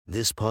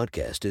This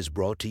podcast is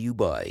brought to you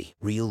by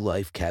Real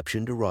Life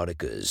Captioned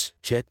Eroticas.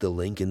 Check the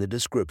link in the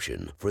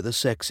description for the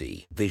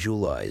sexy,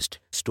 visualized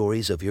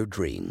stories of your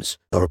dreams.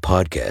 Our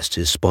podcast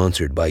is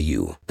sponsored by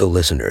you, the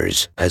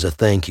listeners. As a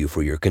thank you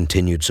for your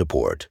continued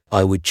support,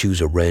 I would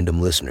choose a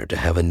random listener to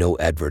have a no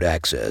advert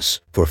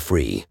access for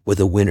free with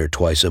a winner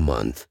twice a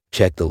month.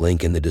 Check the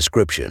link in the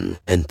description,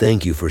 and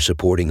thank you for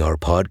supporting our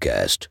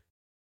podcast.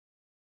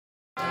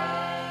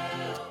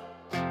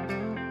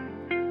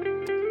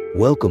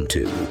 Welcome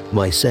to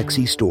My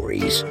Sexy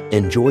Stories.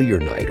 Enjoy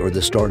your night or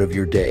the start of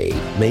your day,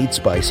 made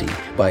spicy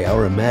by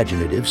our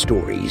imaginative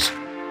stories.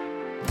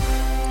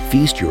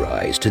 Feast your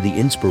eyes to the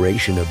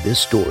inspiration of this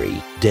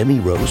story, Demi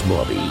Rose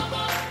Mobby.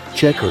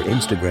 Check her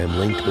Instagram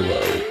linked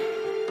below.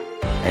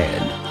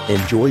 And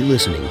enjoy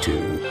listening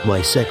to My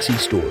Sexy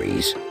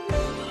Stories.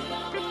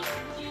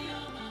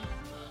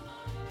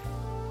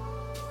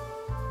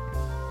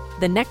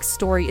 The next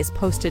story is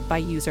posted by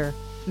user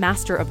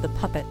Master of the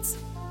Puppets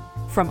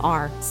from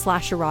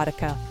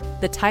r/erotica.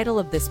 The title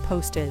of this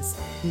post is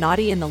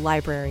Naughty in the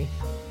Library.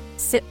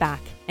 Sit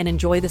back and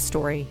enjoy the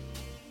story.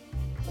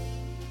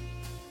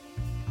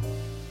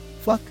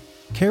 Fuck.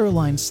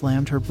 Caroline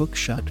slammed her book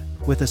shut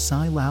with a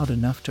sigh loud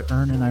enough to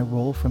earn an eye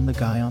roll from the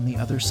guy on the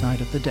other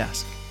side of the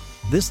desk.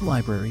 This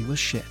library was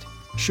shit.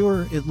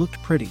 Sure, it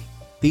looked pretty.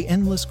 The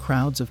endless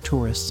crowds of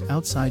tourists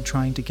outside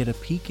trying to get a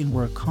peek in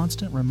were a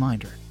constant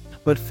reminder,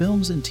 but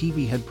films and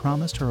TV had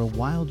promised her a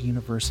wild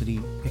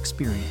university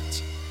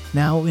experience.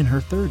 Now, in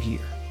her third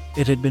year,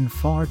 it had been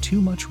far too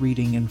much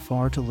reading and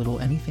far too little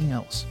anything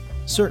else.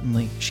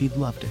 Certainly, she'd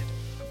loved it.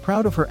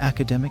 Proud of her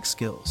academic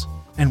skills,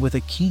 and with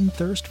a keen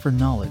thirst for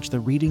knowledge, the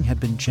reading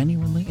had been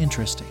genuinely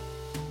interesting.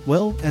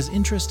 Well, as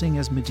interesting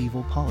as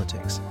medieval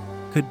politics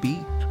could be,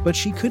 but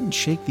she couldn't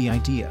shake the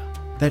idea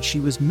that she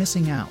was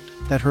missing out,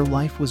 that her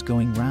life was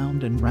going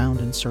round and round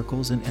in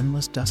circles in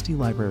endless dusty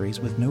libraries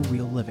with no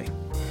real living.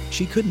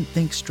 She couldn't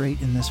think straight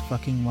in this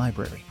fucking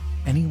library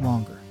any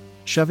longer.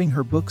 Shoving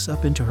her books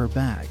up into her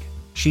bag,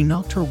 she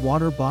knocked her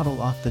water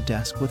bottle off the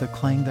desk with a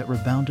clang that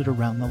rebounded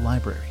around the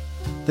library.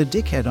 The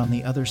dickhead on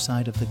the other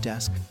side of the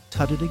desk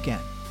tutted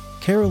again.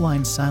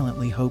 Caroline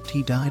silently hoped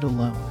he died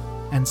alone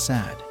and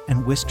sad,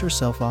 and whisked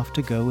herself off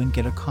to go and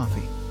get a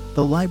coffee.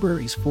 The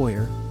library's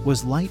foyer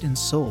was light and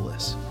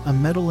soulless, a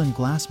metal and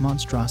glass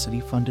monstrosity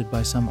funded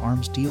by some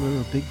arms dealer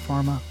or big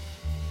pharma,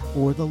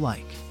 or the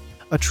like.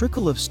 A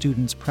trickle of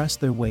students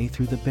pressed their way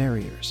through the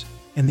barriers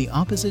in the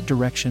opposite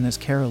direction as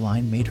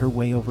Caroline made her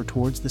way over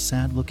towards the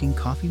sad-looking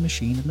coffee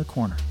machine in the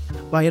corner.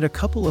 By it, a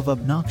couple of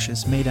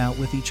obnoxious made out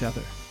with each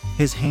other.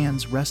 His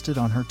hands rested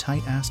on her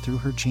tight ass through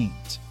her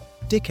jeans.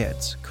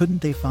 Dickheads,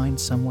 couldn't they find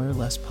somewhere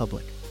less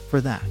public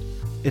for that?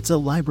 It's a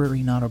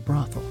library, not a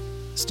brothel.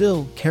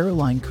 Still,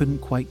 Caroline couldn't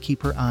quite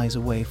keep her eyes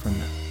away from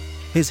them.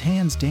 His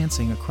hands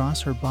dancing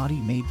across her body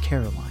made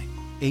Caroline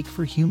ache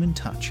for human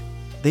touch.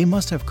 They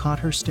must have caught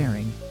her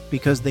staring,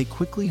 because they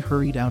quickly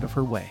hurried out of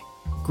her way.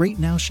 Great,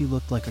 now she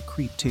looked like a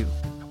creep too.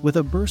 With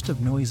a burst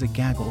of noise, a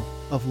gaggle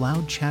of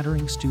loud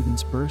chattering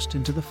students burst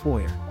into the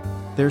foyer.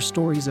 Their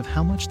stories of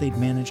how much they'd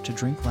managed to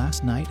drink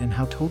last night and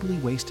how totally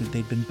wasted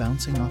they'd been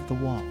bouncing off the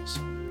walls.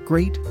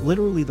 Great,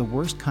 literally the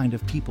worst kind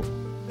of people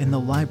in the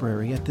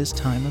library at this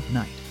time of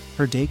night.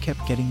 Her day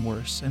kept getting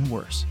worse and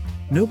worse.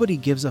 Nobody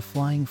gives a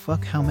flying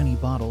fuck how many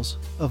bottles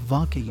of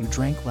vodka you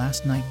drank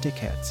last night,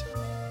 dickheads.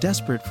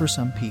 Desperate for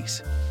some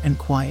peace and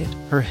quiet,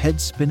 her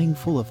head spinning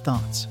full of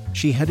thoughts,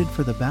 she headed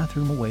for the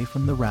bathroom away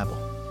from the rabble.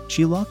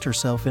 She locked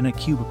herself in a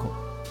cubicle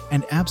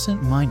and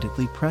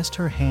absent-mindedly pressed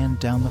her hand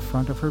down the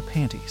front of her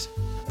panties.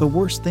 The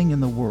worst thing in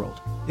the world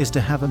is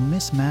to have a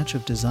mismatch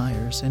of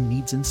desires and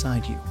needs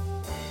inside you.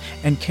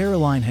 And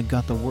Caroline had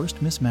got the worst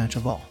mismatch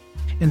of all.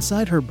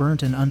 Inside her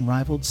burnt an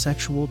unrivaled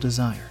sexual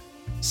desire.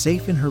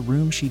 Safe in her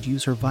room, she'd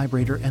use her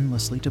vibrator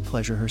endlessly to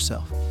pleasure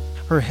herself.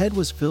 Her head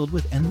was filled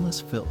with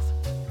endless filth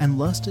and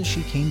lust as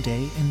she came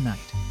day and night.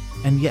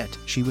 And yet,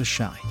 she was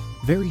shy,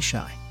 very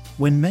shy.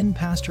 When men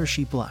passed her,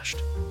 she blushed,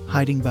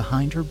 hiding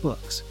behind her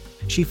books.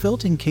 She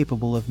felt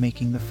incapable of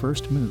making the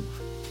first move,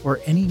 or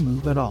any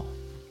move at all.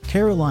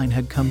 Caroline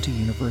had come to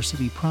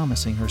university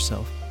promising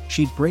herself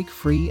she'd break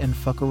free and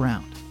fuck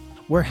around.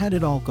 Where had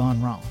it all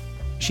gone wrong?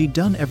 She'd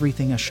done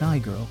everything a shy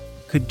girl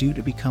could do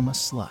to become a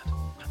slut.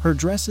 Her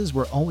dresses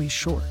were always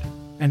short,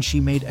 and she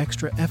made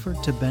extra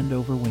effort to bend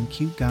over when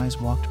cute guys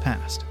walked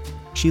past.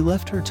 She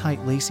left her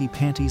tight lacy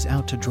panties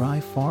out to dry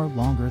far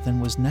longer than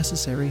was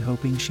necessary,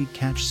 hoping she'd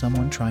catch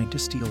someone trying to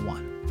steal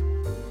one.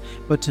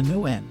 But to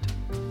no end.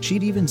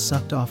 She'd even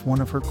sucked off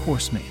one of her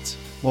course mates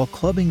while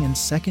clubbing in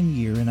second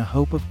year in a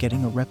hope of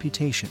getting a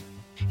reputation.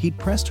 He'd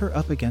pressed her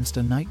up against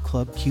a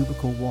nightclub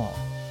cubicle wall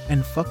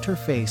and fucked her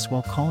face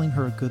while calling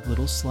her a good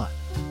little slut.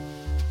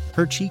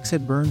 Her cheeks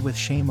had burned with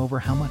shame over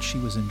how much she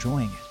was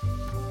enjoying it,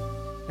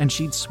 and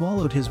she'd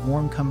swallowed his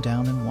warm come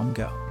down in one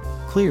go.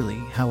 Clearly,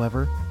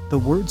 however, the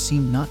word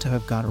seemed not to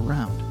have got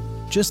around.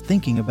 Just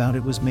thinking about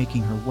it was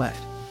making her wet,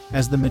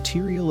 as the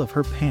material of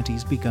her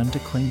panties begun to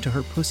cling to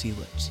her pussy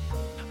lips.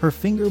 Her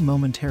finger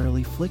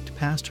momentarily flicked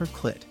past her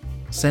clit,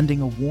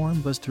 sending a warm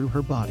buzz through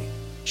her body.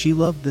 She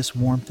loved this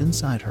warmth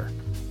inside her.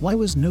 Why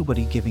was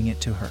nobody giving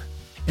it to her?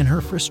 In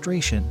her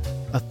frustration,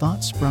 a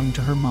thought sprung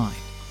to her mind.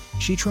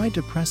 She tried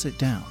to press it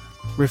down,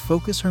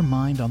 refocus her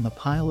mind on the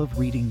pile of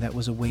reading that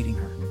was awaiting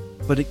her,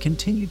 but it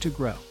continued to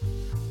grow.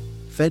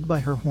 Fed by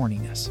her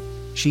horniness,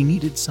 she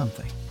needed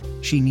something.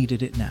 She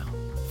needed it now.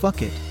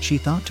 Fuck it, she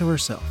thought to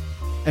herself,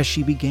 as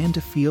she began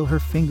to feel her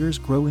fingers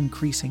grow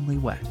increasingly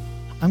wet.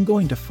 I'm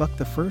going to fuck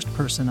the first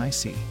person I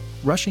see.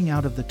 Rushing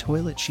out of the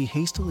toilet, she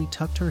hastily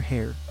tucked her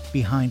hair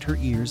behind her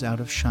ears out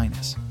of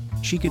shyness.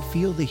 She could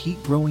feel the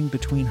heat growing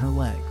between her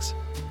legs,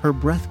 her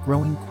breath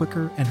growing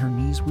quicker and her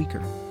knees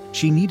weaker.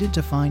 She needed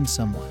to find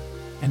someone,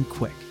 and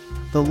quick.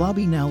 The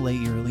lobby now lay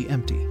eerily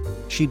empty.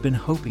 She'd been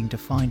hoping to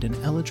find an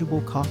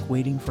eligible cock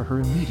waiting for her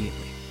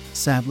immediately.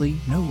 Sadly,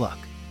 no luck.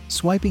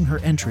 Swiping her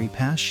entry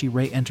pass, she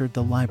re-entered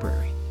the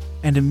library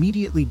and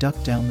immediately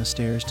ducked down the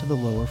stairs to the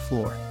lower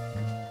floor.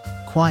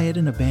 Quiet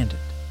and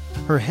abandoned.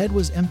 Her head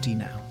was empty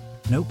now.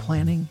 No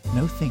planning,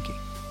 no thinking.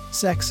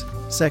 Sex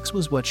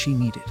was what she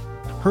needed.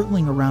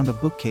 Hurtling around a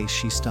bookcase,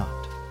 she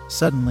stopped,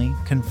 suddenly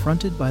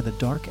confronted by the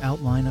dark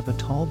outline of a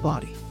tall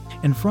body.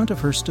 In front of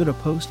her stood a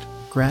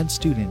post-grad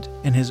student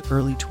in his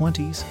early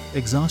 20s,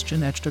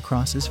 exhaustion etched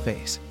across his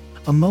face.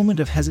 A moment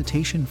of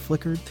hesitation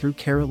flickered through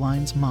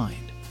Caroline's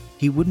mind.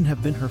 He wouldn't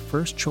have been her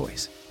first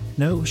choice.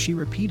 No, she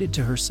repeated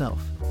to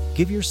herself.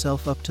 Give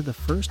yourself up to the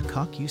first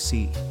cock you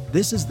see.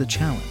 This is the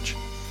challenge.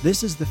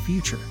 This is the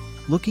future.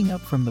 Looking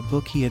up from the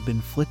book he had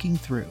been flicking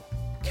through,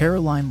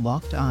 Caroline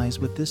locked eyes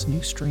with this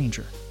new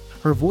stranger.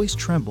 Her voice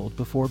trembled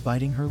before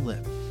biting her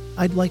lip.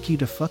 I'd like you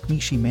to fuck me,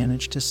 she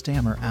managed to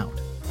stammer out.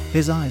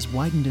 His eyes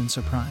widened in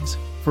surprise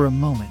for a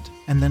moment,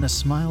 and then a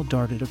smile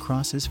darted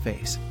across his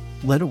face.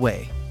 Led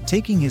away,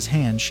 taking his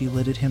hand, she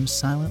led him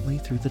silently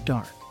through the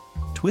dark,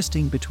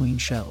 twisting between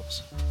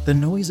shelves. The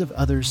noise of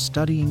others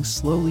studying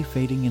slowly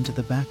fading into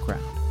the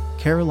background.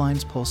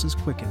 Caroline's pulses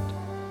quickened.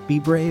 Be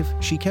brave,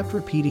 she kept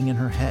repeating in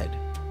her head.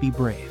 Be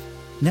brave.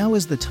 Now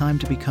is the time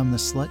to become the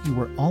slut you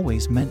were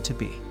always meant to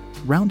be.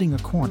 Rounding a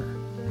corner,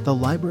 the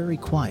library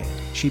quiet,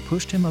 she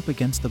pushed him up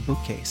against the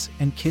bookcase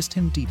and kissed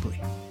him deeply.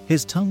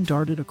 His tongue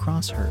darted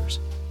across hers,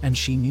 and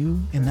she knew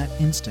in that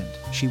instant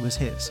she was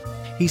his.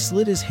 He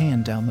slid his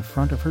hand down the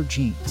front of her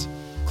jeans,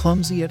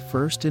 clumsy at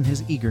first in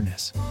his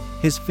eagerness.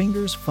 His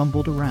fingers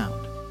fumbled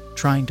around,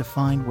 trying to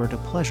find where to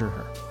pleasure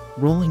her.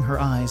 Rolling her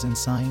eyes and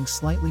sighing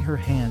slightly, her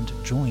hand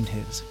joined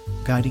his,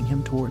 guiding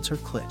him towards her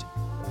clit.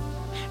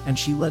 And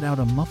she let out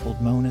a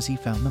muffled moan as he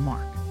found the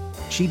mark.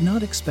 She'd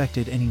not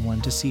expected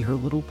anyone to see her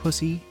little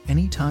pussy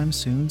anytime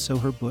soon, so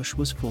her bush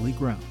was fully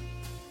grown.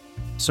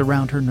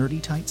 Surround her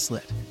nerdy tight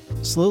slit.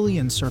 Slowly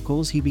in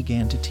circles he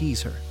began to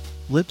tease her,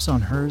 lips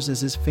on hers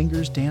as his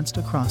fingers danced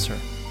across her.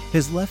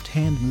 His left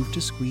hand moved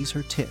to squeeze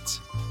her tits,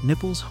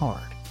 nipples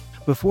hard.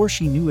 Before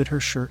she knew it, her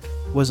shirt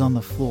was on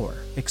the floor,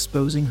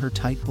 exposing her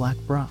tight black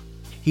bra.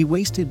 He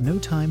wasted no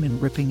time in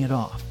ripping it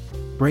off,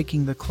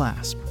 breaking the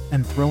clasp,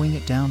 and throwing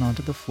it down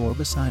onto the floor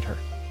beside her.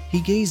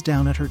 He gazed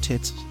down at her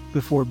tits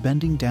before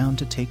bending down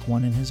to take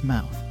one in his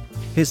mouth.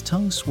 His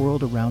tongue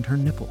swirled around her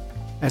nipple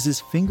as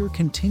his finger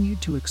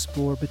continued to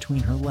explore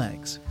between her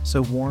legs,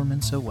 so warm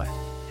and so wet.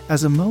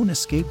 As a moan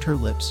escaped her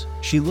lips,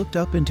 she looked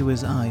up into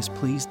his eyes.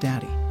 Please,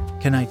 Daddy,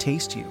 can I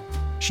taste you?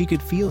 She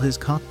could feel his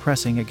cock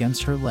pressing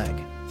against her leg,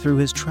 through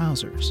his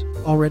trousers,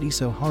 already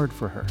so hard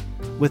for her.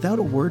 Without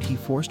a word, he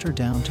forced her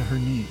down to her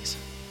knees,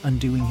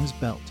 undoing his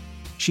belt.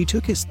 She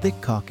took his thick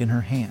cock in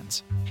her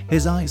hands.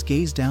 His eyes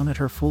gazed down at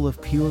her full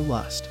of pure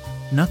lust,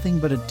 nothing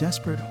but a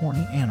desperate,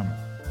 horny animal.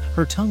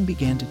 Her tongue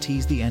began to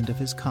tease the end of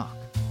his cock,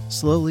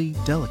 slowly,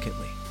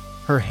 delicately.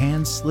 Her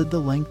hands slid the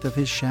length of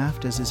his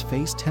shaft as his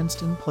face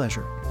tensed in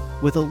pleasure.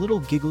 With a little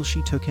giggle,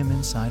 she took him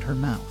inside her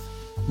mouth.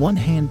 One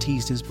hand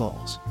teased his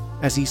balls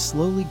as he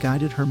slowly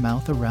guided her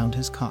mouth around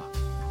his cock.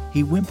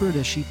 He whimpered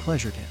as she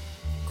pleasured him,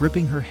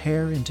 gripping her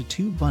hair into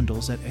two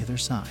bundles at either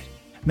side.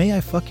 May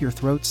I fuck your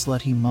throat,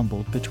 slut, he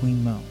mumbled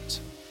between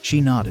moans. She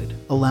nodded,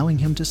 allowing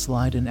him to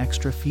slide an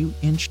extra few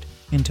inches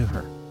into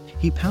her.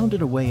 He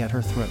pounded away at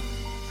her throat,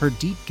 her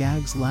deep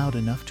gags loud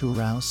enough to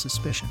arouse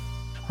suspicion.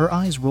 Her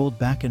eyes rolled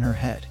back in her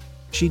head.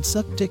 She'd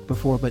sucked dick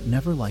before, but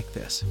never like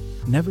this.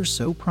 Never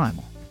so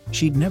primal.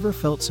 She'd never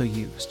felt so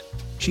used.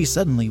 She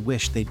suddenly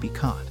wished they'd be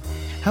caught.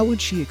 How would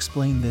she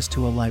explain this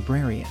to a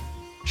librarian?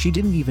 She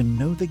didn't even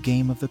know the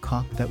game of the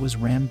cock that was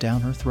rammed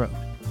down her throat.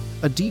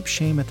 A deep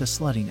shame at the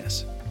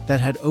sluttiness that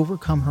had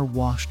overcome her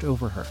washed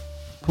over her,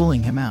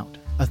 pulling him out,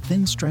 a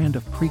thin strand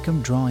of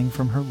precum drawing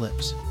from her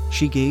lips.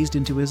 She gazed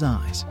into his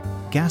eyes,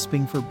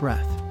 gasping for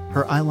breath,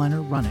 her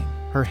eyeliner running.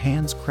 Her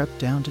hands crept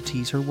down to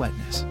tease her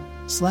wetness.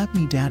 Slap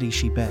me, Daddy,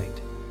 she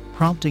begged,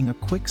 prompting a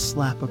quick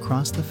slap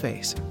across the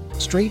face.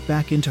 Straight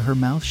back into her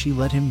mouth, she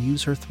let him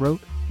use her throat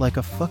like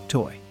a fuck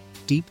toy,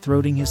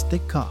 deep-throating his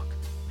thick cock.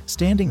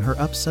 Standing her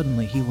up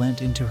suddenly, he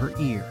leant into her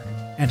ear,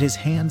 and his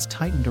hands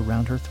tightened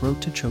around her throat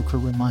to choke her.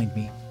 Remind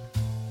me,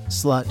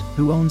 slut,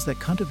 who owns that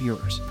cunt of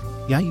yours?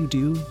 Yeah, you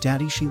do,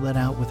 Daddy, she let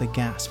out with a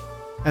gasp,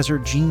 as her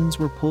jeans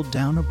were pulled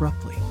down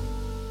abruptly,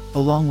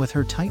 along with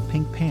her tight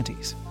pink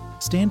panties.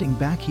 Standing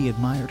back, he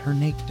admired her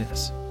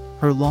nakedness,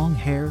 Her long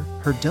hair,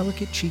 her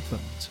delicate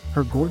cheekbones,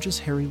 her gorgeous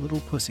hairy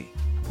little pussy.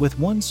 With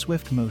one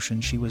swift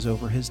motion she was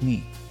over his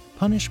knee.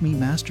 "Punish me,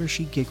 master,"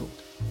 she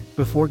giggled,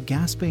 before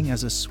gasping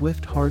as a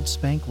swift, hard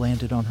spank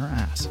landed on her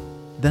ass.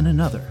 Then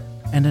another,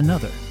 and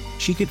another.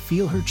 She could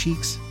feel her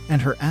cheeks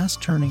and her ass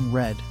turning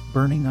red,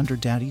 burning under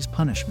Daddy's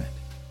punishment.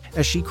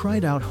 As she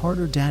cried out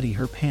harder, Daddy,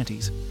 her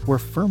panties were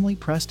firmly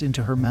pressed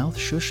into her mouth.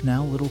 "Shush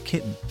now, little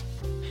kitten.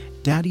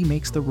 Daddy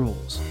makes the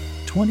rules."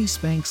 20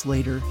 spanks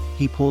later,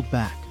 he pulled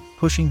back,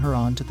 pushing her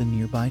onto the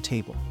nearby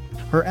table.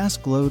 Her ass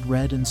glowed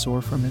red and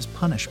sore from his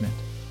punishment,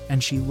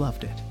 and she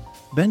loved it.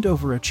 Bent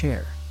over a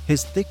chair,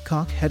 his thick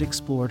cock had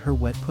explored her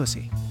wet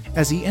pussy.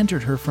 As he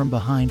entered her from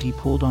behind, he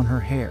pulled on her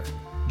hair,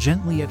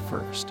 gently at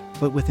first,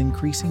 but with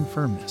increasing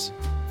firmness.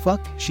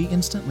 Fuck, she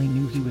instantly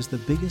knew he was the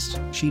biggest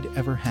she'd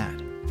ever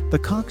had. The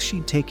cocks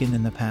she'd taken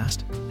in the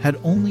past had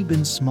only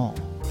been small.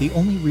 The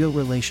only real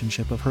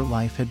relationship of her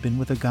life had been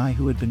with a guy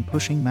who had been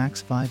pushing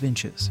max 5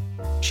 inches.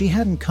 She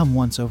hadn't come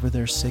once over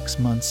their 6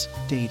 months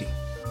dating.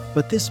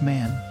 But this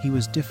man, he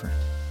was different.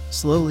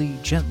 Slowly,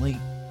 gently,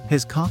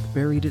 his cock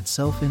buried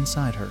itself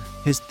inside her,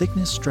 his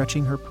thickness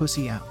stretching her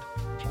pussy out.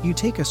 "You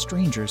take a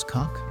stranger's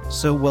cock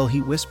so well,"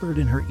 he whispered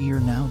in her ear.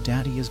 "Now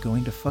Daddy is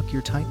going to fuck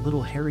your tight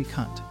little hairy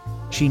cunt."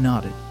 She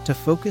nodded, too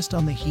focused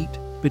on the heat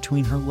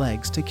between her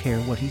legs to care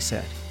what he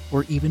said,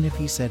 or even if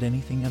he said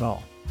anything at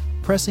all.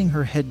 Pressing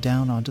her head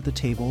down onto the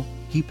table,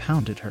 he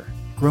pounded her,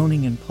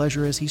 groaning in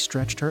pleasure as he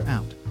stretched her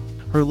out.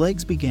 Her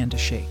legs began to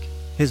shake,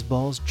 his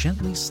balls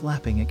gently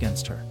slapping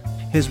against her.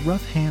 His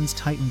rough hands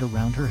tightened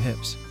around her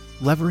hips,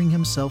 levering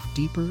himself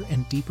deeper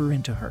and deeper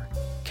into her.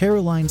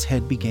 Caroline's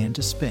head began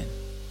to spin.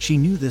 She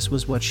knew this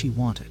was what she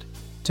wanted,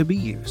 to be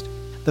used.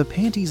 The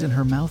panties in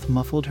her mouth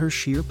muffled her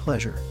sheer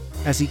pleasure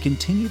as he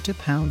continued to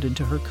pound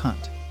into her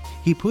cunt.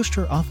 He pushed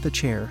her off the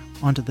chair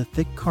onto the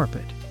thick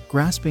carpet,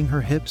 grasping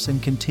her hips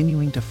and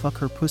continuing to fuck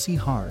her pussy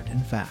hard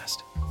and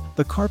fast.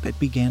 The carpet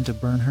began to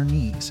burn her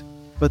knees,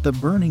 but the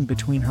burning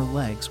between her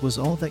legs was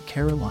all that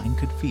Caroline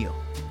could feel.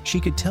 She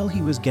could tell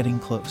he was getting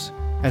close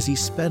as he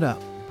sped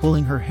up,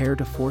 pulling her hair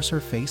to force her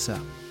face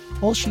up.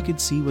 All she could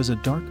see was a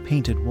dark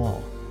painted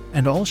wall,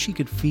 and all she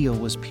could feel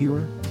was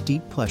pure,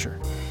 deep pleasure.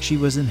 She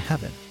was in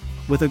heaven.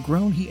 With a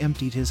groan, he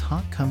emptied his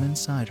hot cum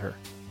inside her.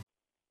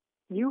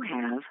 You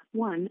have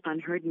one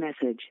unheard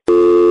message.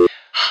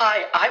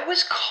 Hi, I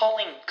was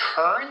calling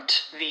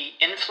Current, the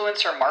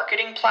influencer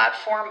marketing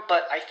platform,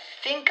 but I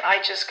think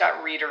I just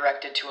got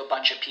redirected to a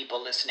bunch of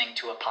people listening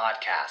to a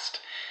podcast.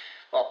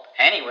 Well,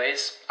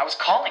 anyways, I was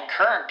calling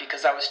Current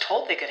because I was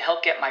told they could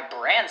help get my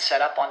brand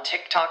set up on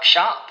TikTok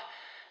Shop,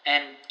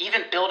 and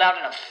even build out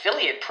an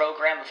affiliate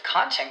program of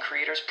content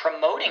creators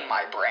promoting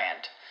my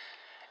brand,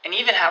 and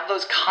even have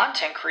those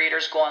content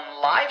creators go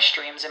on live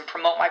streams and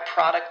promote my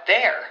product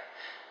there.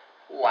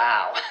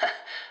 Wow,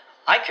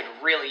 I could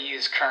really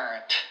use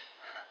Current.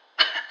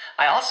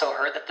 I also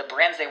heard that the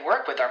brands they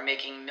work with are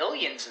making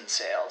millions in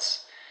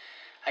sales.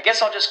 I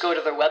guess I'll just go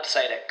to their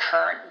website at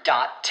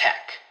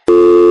current.tech.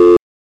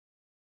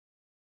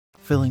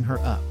 Filling her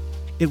up.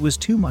 It was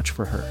too much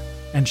for her,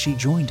 and she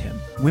joined him,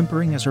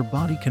 whimpering as her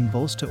body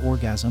convulsed to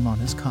orgasm on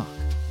his cock.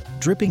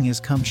 Dripping his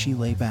cum, she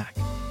lay back,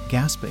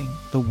 gasping,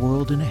 the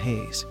world in a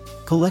haze.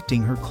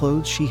 Collecting her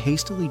clothes, she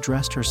hastily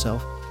dressed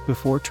herself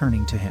before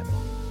turning to him.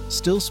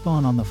 Still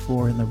spawn on the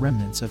floor in the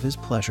remnants of his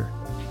pleasure.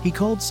 He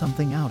called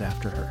something out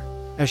after her,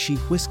 as she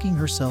whisking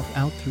herself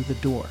out through the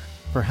door,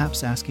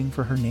 perhaps asking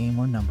for her name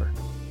or number.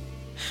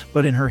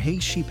 But in her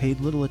haste she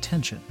paid little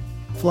attention.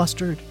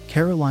 Flustered,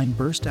 Caroline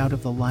burst out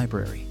of the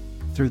library,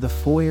 through the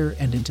foyer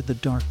and into the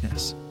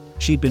darkness.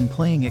 She'd been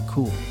playing it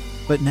cool,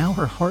 but now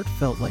her heart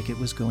felt like it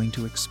was going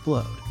to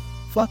explode.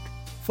 Fuck,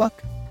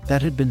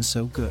 that had been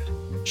so good.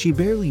 She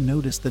barely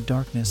noticed the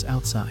darkness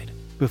outside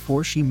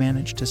before she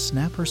managed to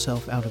snap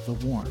herself out of the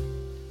warm,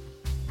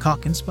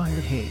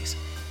 cock-inspired haze.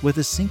 With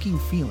a sinking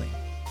feeling,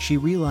 she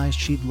realized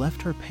she'd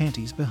left her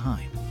panties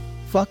behind.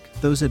 Fuck,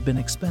 those had been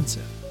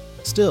expensive.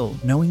 Still,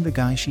 knowing the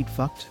guy she'd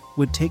fucked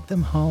would take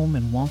them home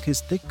and wonk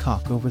his thick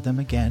cock over them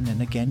again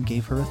and again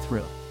gave her a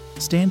thrill.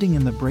 Standing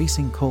in the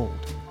bracing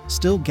cold,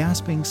 still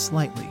gasping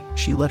slightly,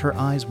 she let her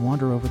eyes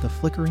wander over the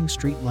flickering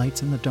street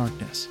lights in the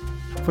darkness.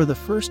 For the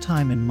first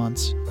time in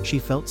months, she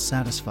felt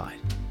satisfied,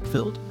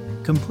 filled,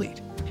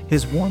 complete.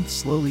 His warmth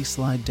slowly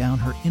slid down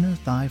her inner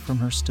thigh from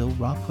her still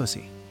raw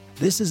pussy.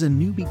 "This is a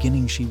new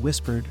beginning," she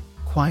whispered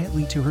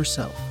quietly to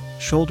herself,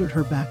 shouldered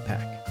her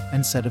backpack,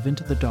 and set off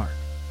into the dark.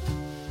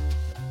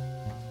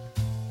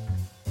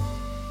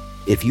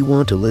 If you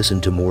want to listen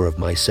to more of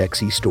my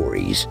sexy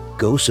stories,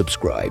 go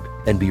subscribe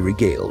and be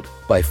regaled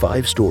by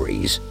 5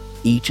 stories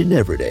each and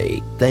every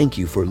day. Thank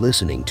you for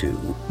listening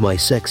to My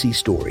Sexy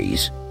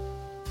Stories.